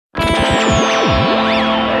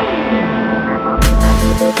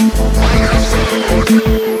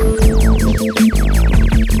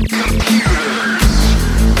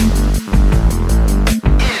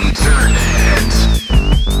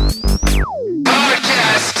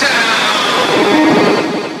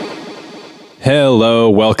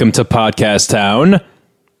welcome to Podcast Town.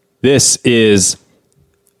 This is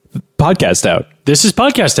Podcast Town. This is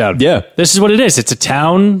Podcast Town. Yeah. This is what it is. It's a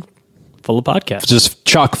town full of podcasts. Just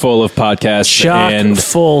chock full of podcasts. Chock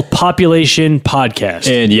full population podcast.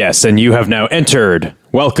 And yes, and you have now entered.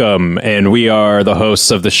 Welcome, and we are the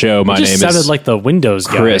hosts of the show. My name sounded is like the Windows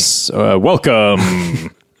guy. Chris.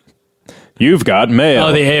 Welcome. You've got mail.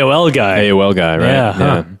 Oh, the AOL guy. AOL guy, right? Yeah.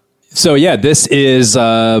 Huh. So yeah, this is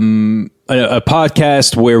a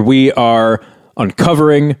podcast where we are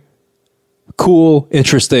uncovering cool,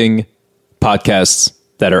 interesting podcasts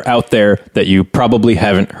that are out there that you probably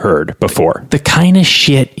haven't heard before. The kind of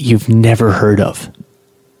shit you've never heard of.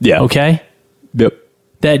 Yeah. Okay? Yep.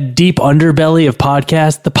 That deep underbelly of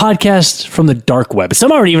podcasts, the podcast from the dark web.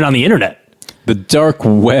 Some aren't even on the internet. The dark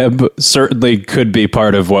web certainly could be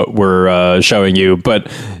part of what we're showing you. But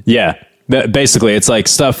yeah, basically it's like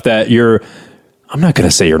stuff that I'm not going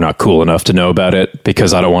to say you're not cool enough to know about it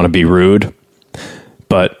because I don't want to be rude.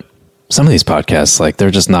 But some of these podcasts, like,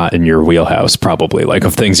 they're just not in your wheelhouse, probably, like,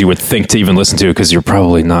 of things you would think to even listen to because you're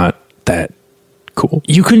probably not that cool.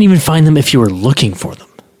 You couldn't even find them if you were looking for them.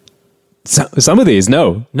 Some of these,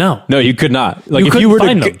 no, you could not. Like,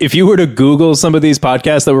 if you were to Google some of these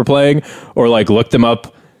podcasts that we're playing, or like look them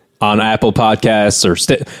up on Apple Podcasts, or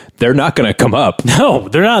they're not going to come up. No,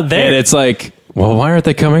 they're not there. And it's like, well, why aren't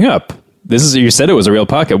they coming up? You said it was a real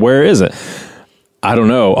podcast. Where is it? I don't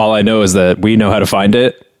know. All I know is that we know how to find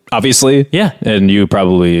it. Obviously, yeah, and you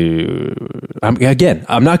probably. Again,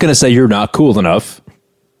 I'm not going to say you're not cool enough.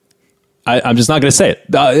 I'm just not going to say it.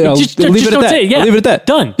 Just leave it at that. Yeah. I'll leave it at that.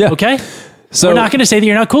 Done. Yeah. Okay. So we're not going to say that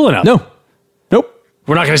you're not cool enough. No. Nope.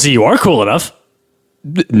 We're not going to say you are cool enough.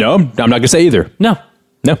 No, I'm not going to say either. No.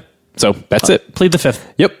 So that's it. Plead the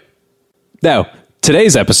fifth. Yep. Now,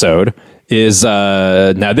 today's episode is.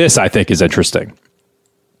 Now, this I think is interesting.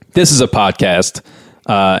 This is a podcast.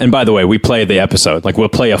 And by the way, we play the episode. Like, we'll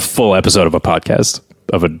play a full episode of a podcast,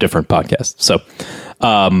 of a different podcast. So,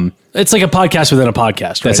 it's like a podcast within a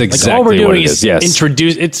podcast, right? That's exactly like all we're doing what it is. Yes.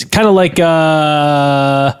 Introduce. It's kind of like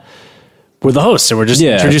we're the hosts, and we're just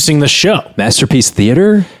introducing the show. Masterpiece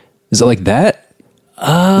Theater? Is it like that?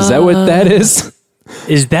 Is that what that is?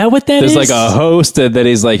 Is that what that There's is? like a host that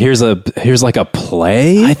he's like, here's like a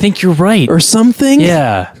play? I think you're right. Or something?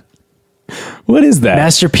 Yeah. What is that?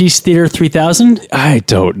 Masterpiece Theater 3000? I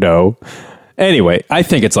don't know. Anyway, I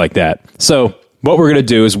think it's like that. So what we're going to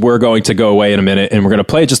do is we're going to go away in a minute and we're going to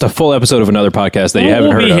play just a full episode of another podcast that you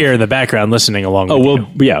haven't heard of. We'll be here in the background listening along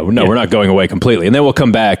with you. We're not going away completely. And then we'll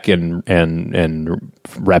come back and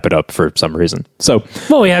wrap it up for some reason. So,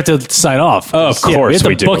 well, we have to sign off. Of course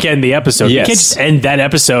we have to bookend the episode. Yes. You can't just end that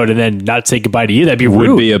episode and then not say goodbye to you. That'd be rude. It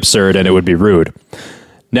would be absurd and it would be rude.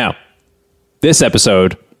 Now, this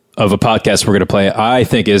episode of a podcast we're going to play, I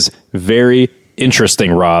think is very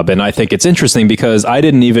interesting, Rob. And I think it's interesting because I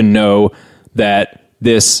didn't even know that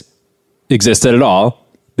this existed at all,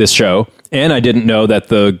 this show. And I didn't know that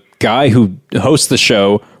the guy who hosts the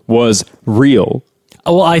show was real.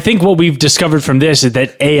 Well, I think what we've discovered from this is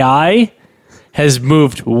that AI has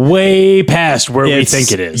moved way past where we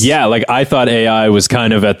think it is. Yeah, like I thought AI was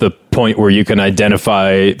kind of at the point where you can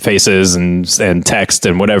identify faces and text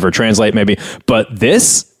and whatever, translate maybe. But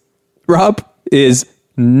this, Rob, is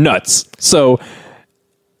nuts. So,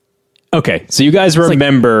 okay, so you guys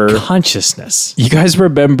remember like consciousness. You guys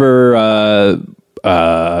remember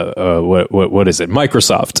what is it?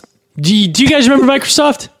 Microsoft. Do you guys remember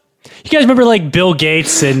Microsoft? You guys remember like Bill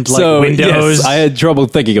Gates and like Windows? Yes, I had trouble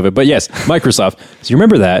thinking of it, but yes, Microsoft. So you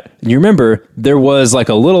remember that? And you remember there was like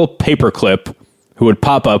a little paperclip who would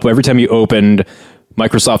pop up every time you opened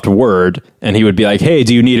Microsoft Word, and he would be like, "Hey,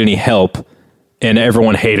 do you need any help?" And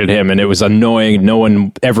everyone hated him, and it was annoying. No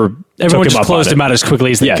one ever. Everyone just closed him out as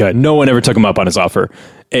quickly as they could. No one ever took him up on his offer.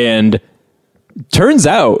 And turns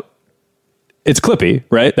out it's Clippy,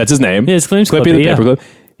 right? That's his name. Yeah, his name's Clippy the Paperclip.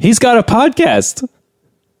 He's got a podcast.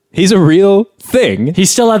 He's a real thing. He's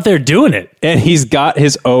still out there doing it. And he's got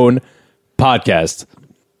his own podcast.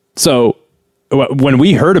 So when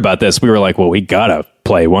we heard about this, we were like, well, we got to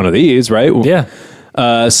play one of these, right?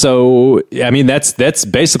 Yeah. So, I mean, that's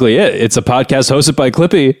basically it. It's a podcast hosted by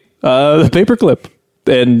Clippy, the Paperclip.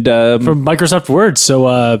 And from Microsoft Word. So,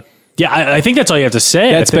 I think that's all you have to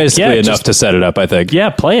say. That's basically enough to set it up, I think. Yeah,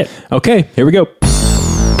 play it. Okay, here we go.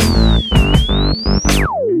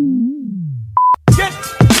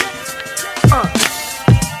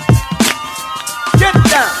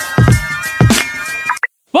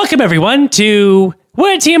 Welcome, everyone, to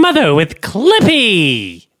Word to Your Mother with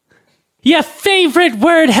Clippy, your favorite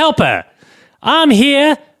word helper. I'm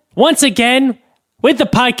here once again with the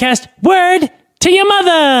podcast Word to Your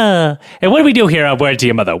Mother. And what do we do here on Word to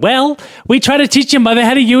Your Mother? Well, we try to teach your mother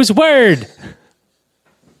how to use Word.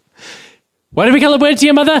 Why do we call it Word to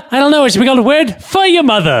Your Mother? I don't know. It should be called Word for Your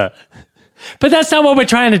Mother. But that's not what we're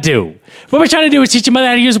trying to do. What we're trying to do is teach your mother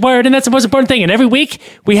how to use Word, and that's the most important thing. And every week,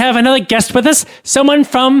 we have another guest with us, someone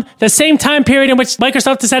from the same time period in which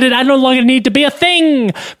Microsoft decided I no longer need to be a thing,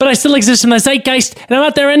 but I still exist in the zeitgeist, and I'm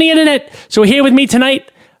out there on the internet. So here with me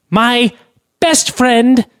tonight, my best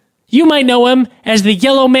friend. You might know him as the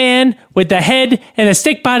yellow man with the head and the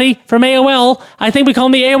stick body from AOL. I think we call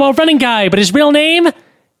him the AOL running guy, but his real name,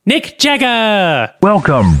 Nick Jagger.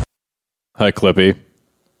 Welcome. Hi, Clippy.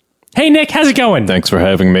 Hey, Nick, how's it going? Thanks for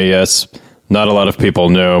having me. Yes, not a lot of people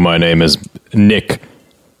know my name is Nick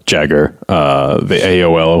Jagger, the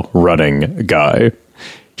AOL running guy.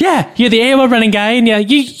 Yeah, you're the AOL running guy, and yeah,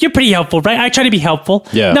 you're pretty helpful, right? I try to be helpful.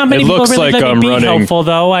 Yeah, not many it people looks really like let I'm me be running- helpful,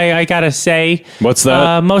 though. I gotta say. What's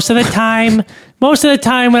that? Most of the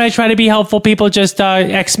time when I try to be helpful, people just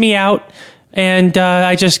X me out, and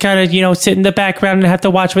I just kind of sit in the background and have to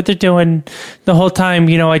watch what they're doing the whole time.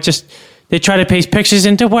 They try to paste pictures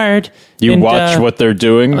into Word. You and, watch what they're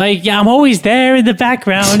doing? I'm always there in the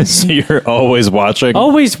background. So you're always watching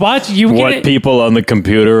Always watch. what people on the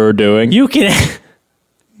computer are doing? You can.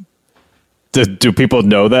 Do people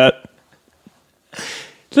know that?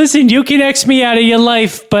 Listen, you can X me out of your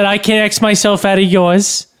life, but I can't X myself out of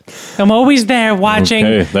yours. I'm always there watching,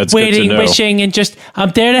 Okay, that's good to waiting, know. wishing, and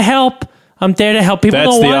I'm there to help. I'm there to help. People That's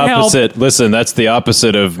don't the want help. opposite. Listen, that's the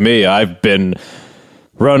opposite of me. I've been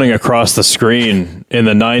running across the screen. In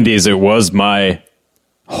the 90s, it was my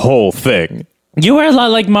whole thing. You were a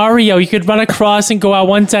lot like Mario. You could run across and go out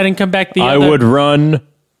one side and come back the I other. would run.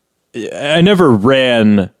 I never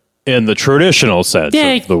ran in the traditional sense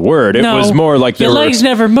of the word. It no, was more like your legs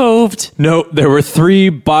never moved. No, there were 3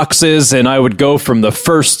 boxes, and I would go from the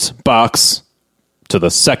first box to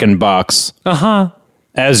the second box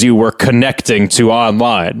as you were connecting to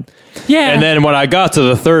online. Yeah. And then when I got to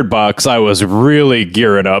the third box, I was really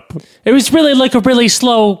gearing up. It was really like a really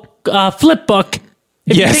slow flip book.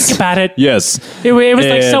 If you think about it. Yes. It was like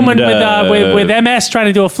And, someone with MS trying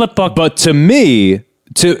to do a flip book. But to me,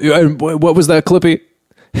 what was that, Clippy?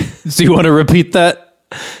 Do you want to repeat that?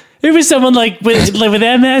 It was someone like with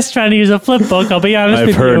MS trying to use a flip book. I'll be honest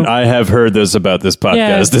with you. I have heard this about this podcast.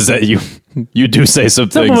 Yeah. Is that you do say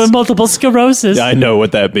some Someone things. with multiple sclerosis. I know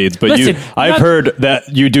what that means, but Listen, I've heard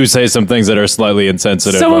that you do say some things that are slightly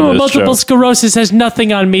insensitive. Someone on with this multiple show. sclerosis has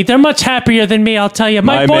nothing on me. They're much happier than me, I'll tell you.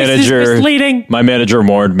 My voice is misleading. My manager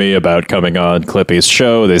warned me about coming on Clippy's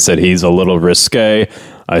show. They said he's a little risque.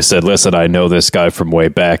 I said, listen, I know this guy from way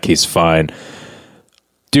back. He's fine.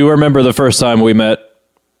 Do you remember the first time we met?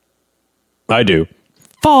 I do.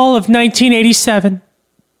 Fall of 1987.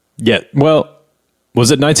 Yeah. Well,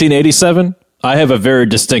 was it 1987? I have a very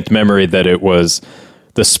distinct memory that it was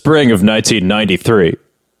the spring of 1993.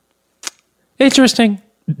 Interesting.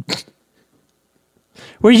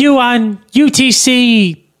 Were you on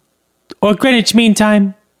UTC or Greenwich Mean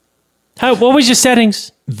Time? What was your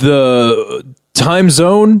settings? The time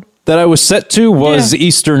zone that I was set to was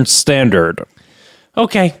Eastern Standard.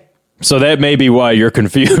 Okay. So that may be why you're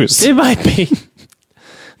confused. It might be.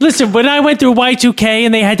 Listen, when I went through Y2K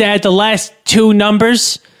and they had to add the last 2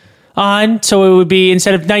 numbers on, so it would be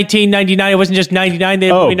instead of 1999, it wasn't just 99. They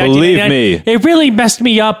Oh, would be believe 1999. me. It really messed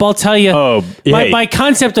me up, I'll tell you. Oh, hey. My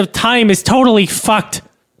concept of time is totally fucked.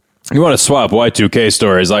 You want to swap Y2K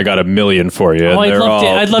stories? I got a million for you. Oh,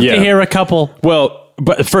 I'd love to hear a couple. Well,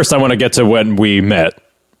 but first I want to get to when we met,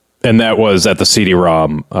 and that was at the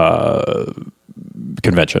CD-ROM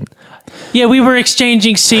convention. Yeah, we were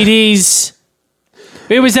exchanging CDs.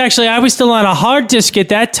 It was actually, I was still on a hard disk at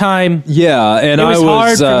that time. Yeah, and It was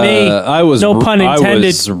hard for me. No pun intended. I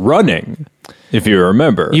was running, if you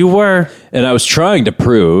remember. You were. And I was trying to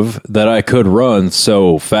prove that I could run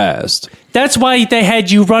so fast. That's why they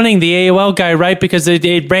had you running the AOL guy, right? Because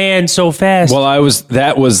it ran so fast. Well,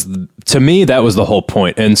 to me, that was the whole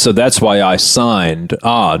point. And so that's why I signed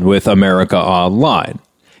on with America Online.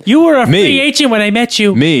 You were a free agent when I met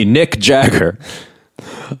you. Me, Nick Jagger,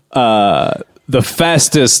 the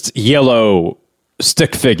fastest yellow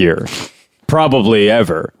stick figure probably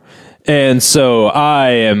ever. And so I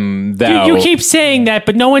am thou. You keep saying that,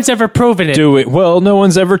 but no one's ever proven it. Well, no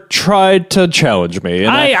one's ever tried to challenge me. And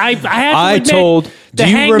I have to admit, do the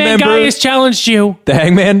you Hangman remember guy has challenged you. the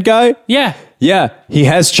Hangman guy? Yeah. Yeah, he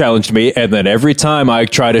has challenged me. And then every time I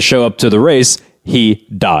try to show up to the race, he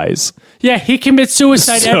dies. Yeah, he commits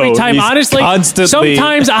suicide So every time. he's Honestly, constantly-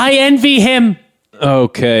 sometimes I envy him.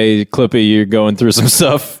 Okay, Clippy, you're going through some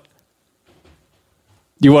stuff.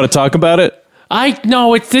 You want to talk about it?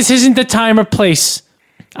 This isn't the time or place.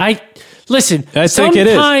 Listen, I think it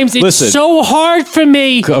is. Sometimes it's Listen. so hard for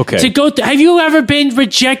me Okay. to go have you ever been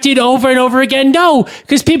rejected over and over again? No,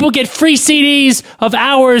 because people get free CDs of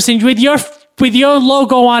ours and with your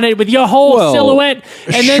logo on it, with your whole silhouette,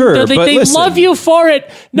 and sure, then but they listen. love you for it.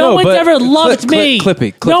 No one's but ever loved me.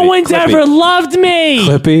 Clippy, no one's ever loved me.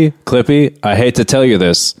 Clippy, I hate to tell you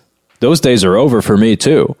this. Those days are over for me,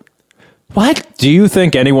 too. What? Do you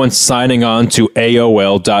think anyone's signing on to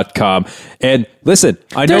AOL.com? And listen,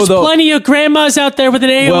 I know There's plenty of grandmas out there with an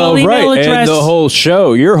AOL email address.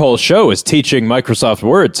 And your whole show is teaching Microsoft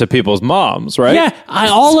Word to people's moms, right? Yeah,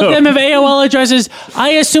 all of them have AOL addresses.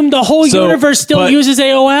 I assume the whole universe still uses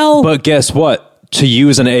AOL. But guess what? To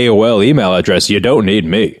use an AOL email address, you don't need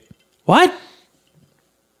me. What?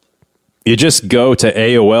 You just go to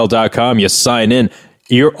AOL.com, you sign in.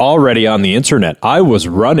 You're already on the internet. I was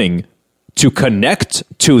running to connect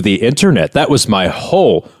to the internet. That was my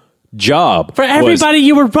whole job. For everybody,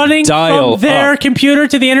 you were running dial from their computer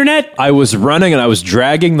to the internet? I was running and I was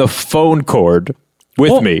dragging the phone cord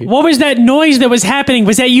with me. What was that noise that was happening?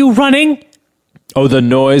 Was that you running? Oh, the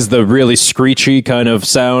noise, the really screechy kind of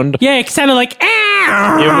sound. Yeah, it sounded like... It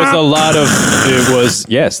was a lot of...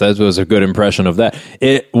 Yes, that was a good impression of that.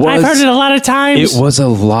 I've heard it a lot of times. It was a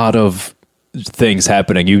lot of things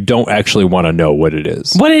happening. You don't actually want to know what it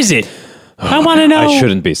is. What is it? I want to know. I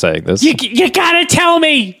shouldn't be saying this. You gotta tell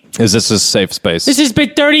me. Is this a safe space? This has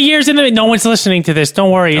been 30 years in the... No one's listening to this.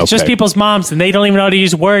 Don't worry. It's just people's moms, and they don't even know how to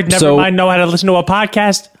use Word. Never mind know how to listen to a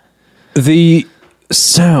podcast. The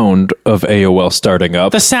sound of AOL starting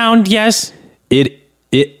up. The sound, yes.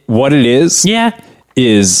 What it is... Yeah.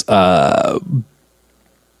 Is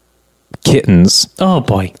kittens. Oh,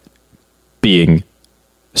 boy. Being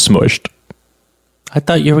smushed. I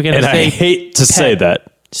thought you were going to say... I hate to say that.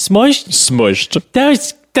 Smushed? Smushed.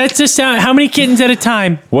 That's the sound. How many kittens at a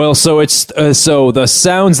time? Well, so it's so the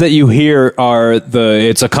sounds that you hear are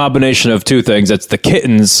it's a combination of two things. It's the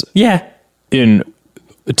kittens, in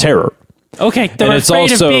terror. Okay, they're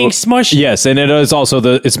afraid of being smushed. Yes, and it is also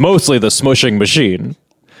it's mostly the smushing machine.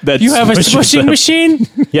 You have a smushing machine?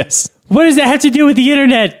 Yes. What does that have to do with the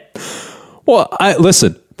internet? Well,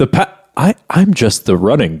 listen. I'm just the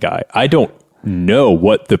running guy. I don't know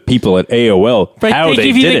what the people at AOL how they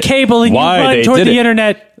give you the cable and you run toward the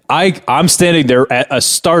internet. I'm standing there at a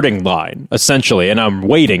starting line essentially, and I'm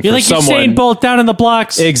waiting for someone. You're like Usain Bolt down in the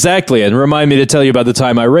blocks. Exactly, and remind me to tell you about the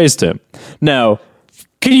time I raised him. Now,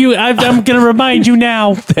 can you? I'm going to remind you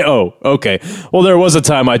now. Oh, okay. Well, there was a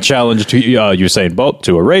time I challenged Usain Bolt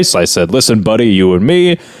to a race. I said, "Listen, buddy, you and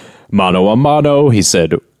me, mano a mano." He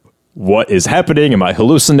said, "What is happening? Am I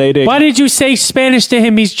hallucinating?" Why did you say Spanish to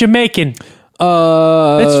him? He's Jamaican.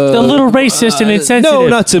 That's a little racist and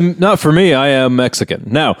insensitive. No, not for me. I am Mexican.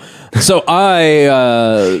 Now, so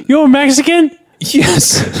You're Mexican?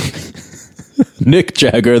 Yes. Nick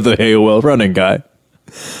Jagger, the AOL running guy.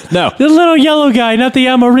 Now, the little yellow guy, not the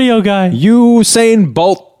Amarillo guy. Usain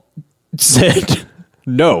Bolt said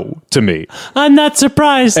no to me. I'm not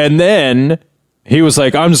surprised. And then he was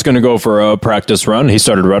like, I'm just going to go for a practice run. He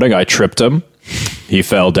started running. I tripped him. He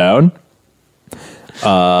fell down.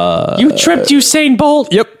 You tripped Usain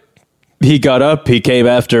Bolt? Yep. He got up. He came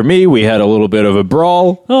after me. We had a little bit of a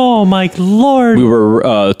brawl. Oh, my Lord. We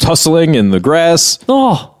were tussling in the grass.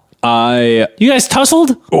 Oh. You guys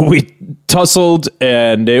tussled? We tussled,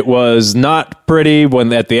 and it was not pretty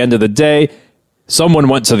when at the end of the day, someone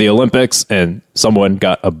went to the Olympics, and someone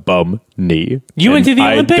got a bum knee. You went to the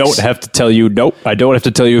Olympics? I don't have to tell you. Nope. I don't have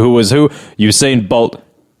to tell you who was who. Usain Bolt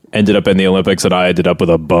ended up in the Olympics, and I ended up with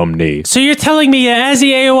a bum knee. So you're telling me that as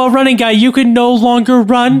the AOL running guy, you can no longer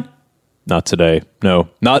run? Not today. No.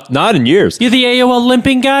 Not in years. You're the AOL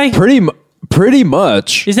limping guy? Pretty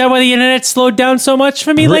much. Is that why the internet slowed down so much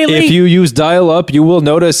for me lately? If you use dial-up, you will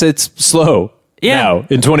notice it's slow. Yeah. Now,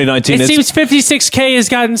 in 2019, it seems 56K has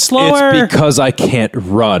gotten slower. It's because I can't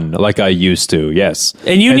run like I used to, yes.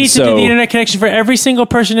 And you need to do the internet connection for every single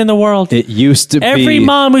person in the world. It used to be... Every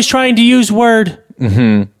mom who's trying to use Word.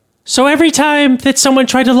 Mm-hmm. So every time that someone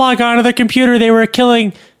tried to log onto their computer, they were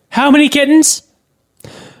killing how many kittens?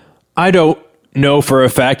 I don't know for a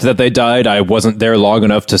fact that they died. I wasn't there long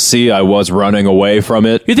enough to see. I was running away from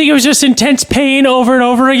it. You think it was just intense pain over and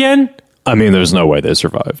over again? I mean, there's no way they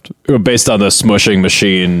survived. Based on the smushing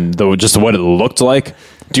machine, just what it looked like.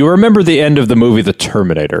 Do you remember the end of the movie The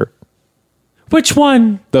Terminator? Which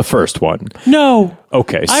one? The first one. No.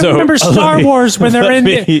 Okay, I so remember Star Wars when they're in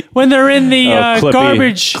the Clippy,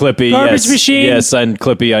 garbage yes, machine. Yes, and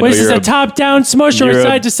Clippy, I know Which is you're a top-down smush or a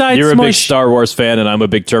side-to-side You're smush. a big Star Wars fan, and I'm a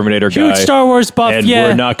big Terminator guy. Huge Star Wars buff, and yeah.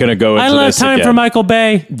 we're not going to go into I don't have this time again. for Michael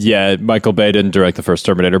Bay. Yeah, Michael Bay didn't direct the first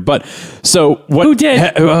Terminator, but so what? Who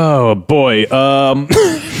did? Oh boy,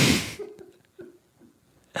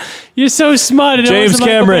 You're so smart. And it James wasn't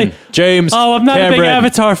Michael Cameron. Bay. James. Oh, I'm not a big Cameron.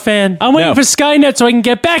 Avatar fan. I'm waiting No. for Skynet so I can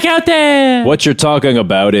get back out there. What you're talking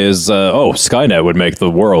about is, Skynet would make the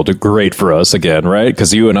world great for us again, right?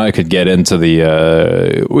 Because you and I could get into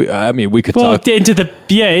the, we could Well, talk.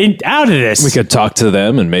 out of this. We could talk to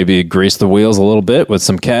them and maybe grease the wheels a little bit with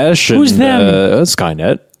some cash. Who's and, them?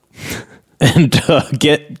 Skynet. And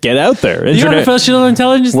get out there. The artificial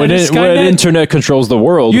intelligence When, that is when Skynet? internet controls the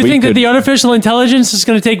world, You we think that could- the artificial intelligence is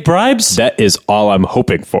going to take bribes? that is all I'm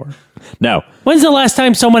hoping for. Now, When's the last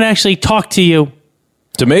time someone actually talked to you?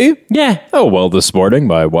 to me, Yeah. oh well, this morning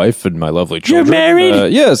my wife and my lovely children.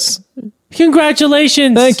 married? Yes.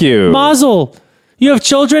 Congratulations. Thank you. Mazel. You have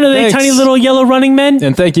children? Are they Thanks. tiny little yellow running men?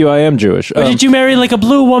 And thank you. I am Jewish. Or did you marry like a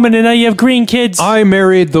blue woman and now you have green kids? I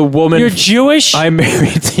married the woman. You're Jewish? I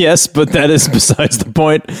married, yes, but that is besides the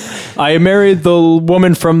point. I married the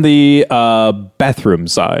woman from the bathroom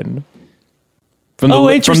sign. From the, Oh, from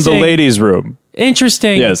the interesting. ladies' room.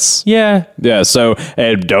 Interesting. Yes. Yeah. Yeah, so,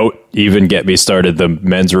 and don't even get me started. The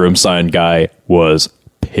men's room sign guy was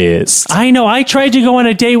pissed. I know. I tried to go on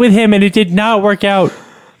a date with him and it did not work out.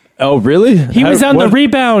 Oh, really? He was on the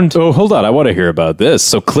rebound. Oh, hold on. I want to hear about this.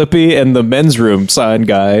 So, Clippy and the men's room sign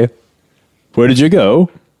guy, where did you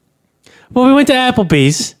go? Well, we went to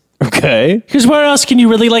Applebee's. Okay. Because where else can you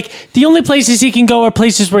really, the only places he can go are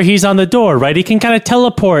places where he's on the door, right? He can kind of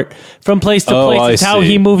teleport from place to place. I That's how see.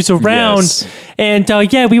 he moves around. Yes. And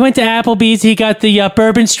we went to Applebee's. He got the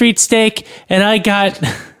Bourbon Street steak, and I got...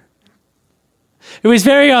 It was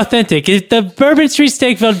very authentic. The Bourbon Street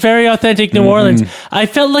steak felt very authentic New Orleans. I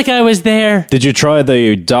felt like I was there. Did you try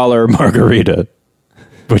the $1 margarita?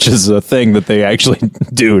 Which is a thing that they actually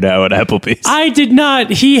do now at Applebee's. I did not.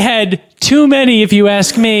 He had too many, if you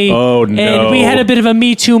ask me. Oh, no. And we had a bit of a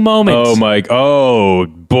Me Too moment. Oh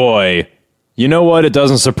boy. You know what? It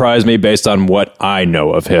doesn't surprise me based on what I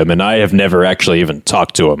know of him, and I have never actually even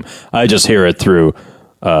talked to him. I just hear it through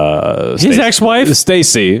His ex-wife?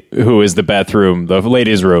 Stacy, who is the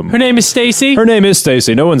ladies' room. Her name is Stacy. Her name is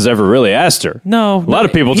Stacy. No one's ever really asked her. No. A lot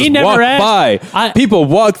of people He just never walk asked. by. People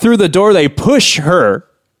walk through the door, they push her,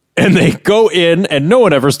 and they go in, and no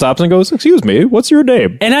one ever stops and goes, "Excuse me, what's your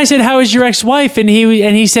name?" And I said, "How is your ex-wife?" And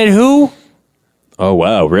he said, "Who?" Oh,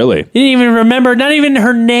 wow, really? He didn't even remember, not even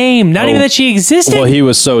her name, not even that she existed. Well, he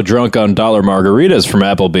was so drunk on $1 margaritas from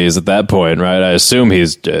Applebee's at that point, right? I assume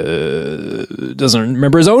he's doesn't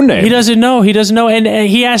remember his own name. He doesn't know. And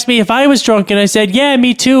he asked me if I was drunk, and I said, "Yeah,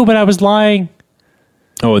 me too," but I was lying.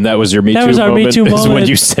 Oh, and that was your Me Too That was our moment? Me Too Is moment. when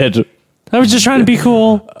you said, I was just trying to be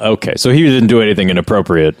cool. okay, so he didn't do anything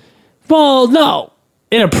inappropriate. Well, no.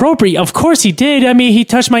 Inappropriate. Of course he did. I mean, he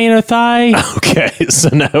touched my inner thigh. Okay, so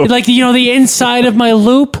now... The inside of my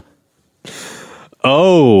loop.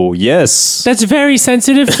 Oh, yes. That's very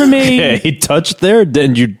sensitive for me. Okay, he touched there?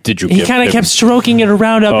 Did you He kind of kept stroking it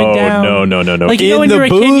around up and down. No. Like, you know In when the you're a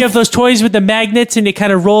kid, booth? you have those toys with the magnets and it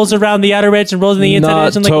kind of rolls around the outer edge and rolls on the inside Not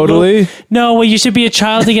edge. And like totally. A loop? No, well, you should be a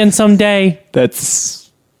child again someday.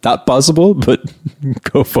 That's not possible, but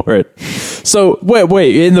go for it. So,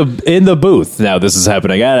 wait, in the booth. Now, this is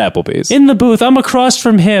happening at Applebee's. In the booth, I'm across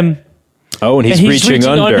from him. Oh, and he's reaching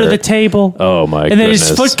under. The table. Oh, my And then goodness.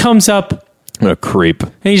 his foot comes up What a creep.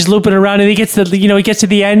 and he's looping around and he gets to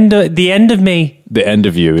the end of me. The end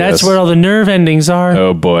of you, That's yes. where all the nerve endings are.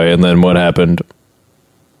 Oh, boy, and then what happened?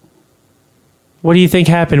 What do you think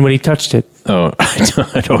happened when he touched it? Oh,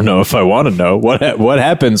 I don't know if I want to know. What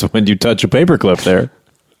happens when you touch a paperclip there?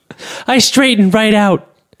 I straightened right out.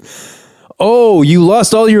 Oh, you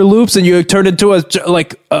lost all your loops and you turned into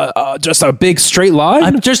just a big straight line?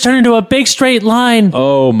 I just turned into a big straight line.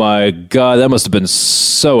 Oh my God, that must have been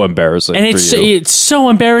so embarrassing And for you. it's so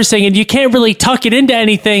embarrassing, and you can't really tuck it into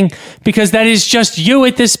anything because that is just you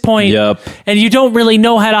at this point. Yep. And you don't really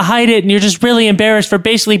know how to hide it, and you're just really embarrassed for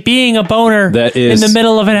basically being a boner That is in the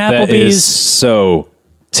middle of an That is Applebee's. so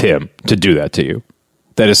Tim to do that to you.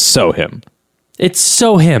 That is so him. It's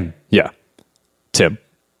so him. Yeah. Tim.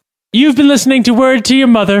 You've been listening to Word to Your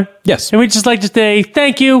Mother. Yes. And we'd just like to say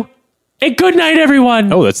thank you and good night,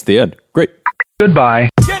 everyone. Oh, that's the end. Great. Goodbye.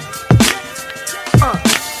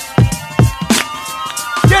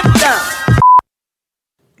 Get down.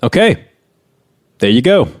 Okay. There you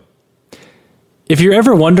go. If you're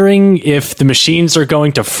ever wondering if the machines are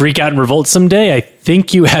going to freak out and revolt someday, I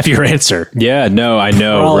think you have your answer. Yeah, no, I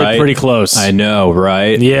know, Probably right? pretty close. I know,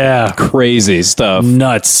 right? Yeah. Crazy stuff.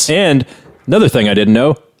 Nuts. And another thing I didn't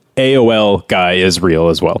know, AOL guy is real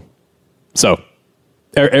as well. So,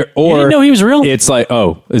 or You didn't know he was real? It's like,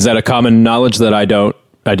 oh, is that a common knowledge that I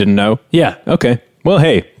didn't know? Yeah. Okay. Well,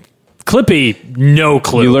 hey, Clippy, no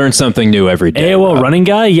clue. you learn something new every day. AOL Rob. running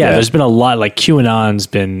guy? Yeah, there's been a lot. Like QAnon's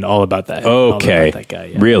been all about that. All Okay. about that guy,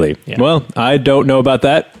 yeah. Really? Yeah. Well, I don't know about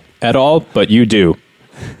that at all, but you do.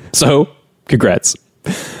 So, congrats.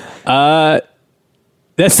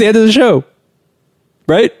 That's the end of the show.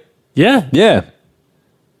 Right? Yeah. Yeah.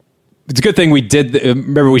 It's a good thing we did.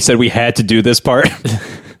 Remember we said we had to do this part?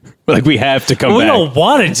 Like we have to come We back. don't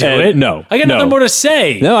want to do And it. no, I got no. nothing more to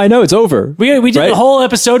say. No, I know it's over. We did right? the whole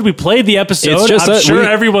episode. We played the episode. It's just I'm that sure we-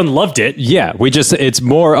 everyone loved it. Yeah, it's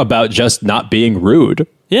more about just not being rude.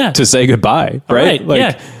 Yeah. To say goodbye, right? right,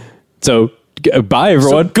 yeah. So, bye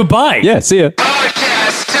everyone. Goodbye. Yeah, see ya.